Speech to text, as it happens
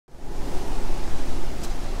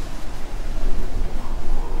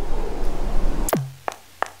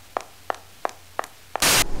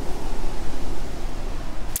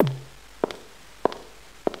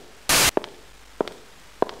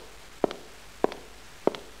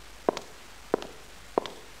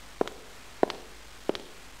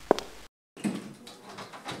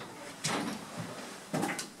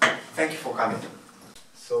family.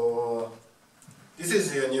 So, this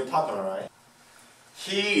is your new partner, right?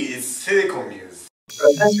 He is Silicon Muse.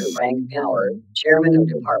 Professor Frank Gower, Chairman of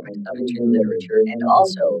Department of Indian Literature and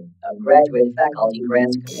also a Graduate Faculty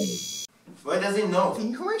Grants Committee. Why does he know? The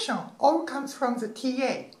information all comes from the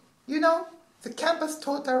TA. You know, the Campus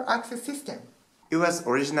Total Access System. It was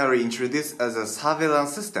originally introduced as a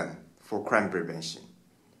surveillance system for crime prevention,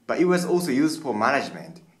 but it was also used for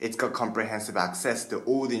management. It's got comprehensive access to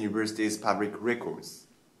all the university's public records.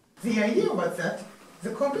 The idea was that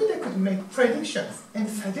the computer could make predictions and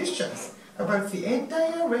suggestions about the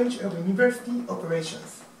entire range of university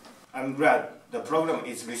operations. I'm glad the program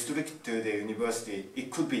is restricted to the university. It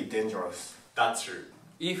could be dangerous. That's true.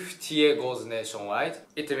 If TA goes nationwide,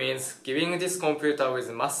 it means giving this computer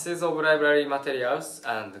with masses of library materials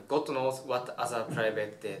and God knows what other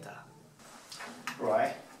private data.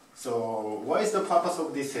 Right. So, what is the purpose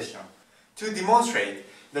of this session? To demonstrate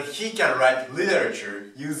that he can write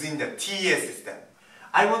literature using the TA system.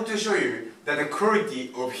 I want to show you that the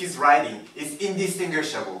quality of his writing is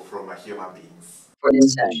indistinguishable from a human being's. For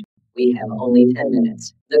this session, we have only 10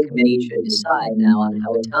 minutes. The committee should decide now on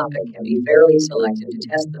how a topic can be fairly selected to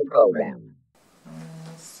test the program.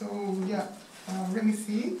 Let me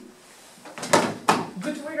see.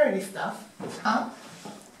 Good literary stuff. How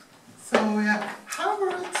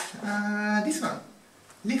about this one?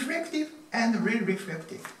 Reflective and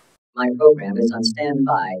re-reflective. My program is on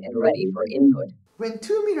standby and ready for input. When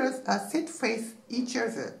two mirrors are set face each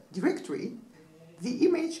other directly, the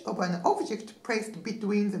image of an object placed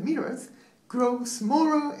between the mirrors grows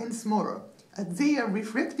smaller and smaller. As they are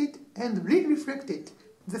reflected and re-reflected,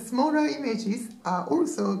 the smaller images are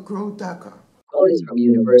also grow darker. Quote is from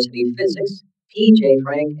University Physics, P.J.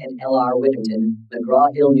 Frank and L.R. Whittington,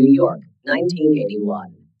 McGraw-Hill, New York,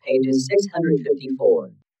 1981, pages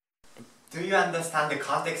 654. Do you understand the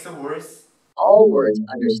context of words? All words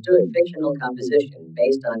understood fictional composition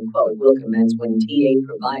based on quote will commence when TA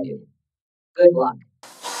provided. Good luck.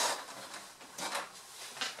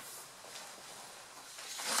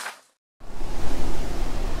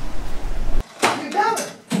 You Darwin,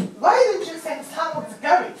 why don't you send some of the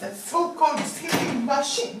garbage that so-called stealing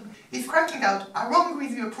machine is cracking out along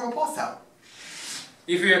with your proposal?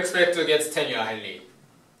 If you expect to get tenure, Henry,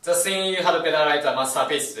 the thing you had better write a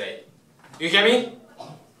masterpiece today. You hear me?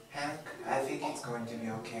 Hank, I think it's going to be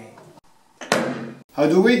okay. How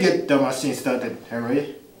do we get the machine started,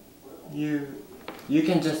 Henry? You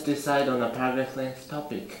can just decide on a paragraph length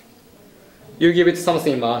topic. You give it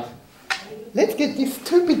something, Mark. Let's get this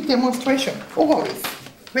stupid demonstration over with.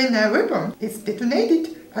 When a weapon is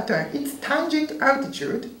detonated at its tangent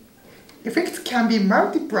altitude, effects can be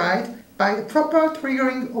multiplied by the proper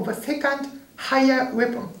triggering of a second, higher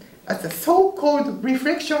weapon at the so-called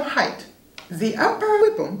reflection height. The upper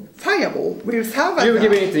weapon, fireball, will serve as You've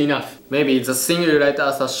given it enough. Maybe the thing you write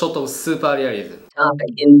as a shot of super realism. Topic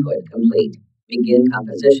input complete. Begin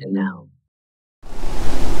composition now.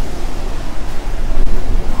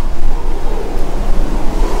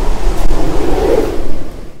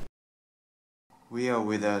 We are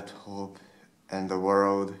without hope, and the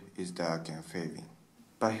world is dark and fading.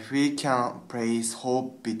 But if we can place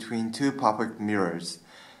hope between two perfect mirrors,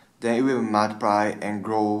 then it will multiply and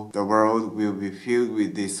grow. The world will be filled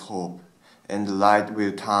with this hope, and the light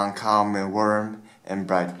will turn calm and warm and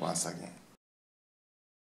bright once again.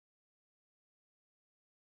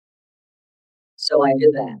 So I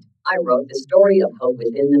did that. I wrote the story of hope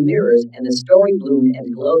within the mirrors, and the story bloomed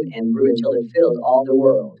and glowed and grew until it filled all the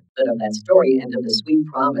world. But of that story and of the sweet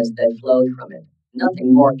promise that flowed from it,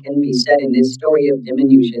 nothing more can be said in this story of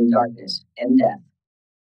diminution, darkness, and death.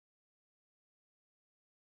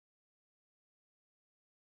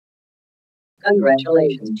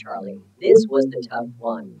 Congratulations, Charlie. This was the tough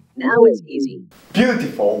one. Now it's easy.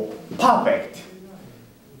 Beautiful, perfect.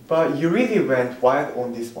 But you really went wild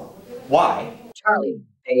on this one. Why? Charlie,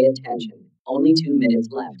 pay attention. Only 2 minutes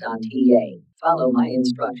left on TA. Follow my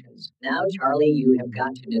instructions. Now, Charlie, you have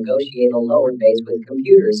got to negotiate a lower base with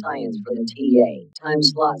computer science for the TA. Time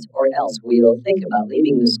slots, or else we'll think about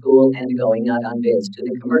leaving the school and going out on bids to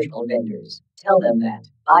the commercial vendors. Tell them that.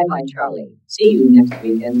 Bye-bye, Charlie. See you next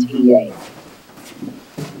weekend, TA.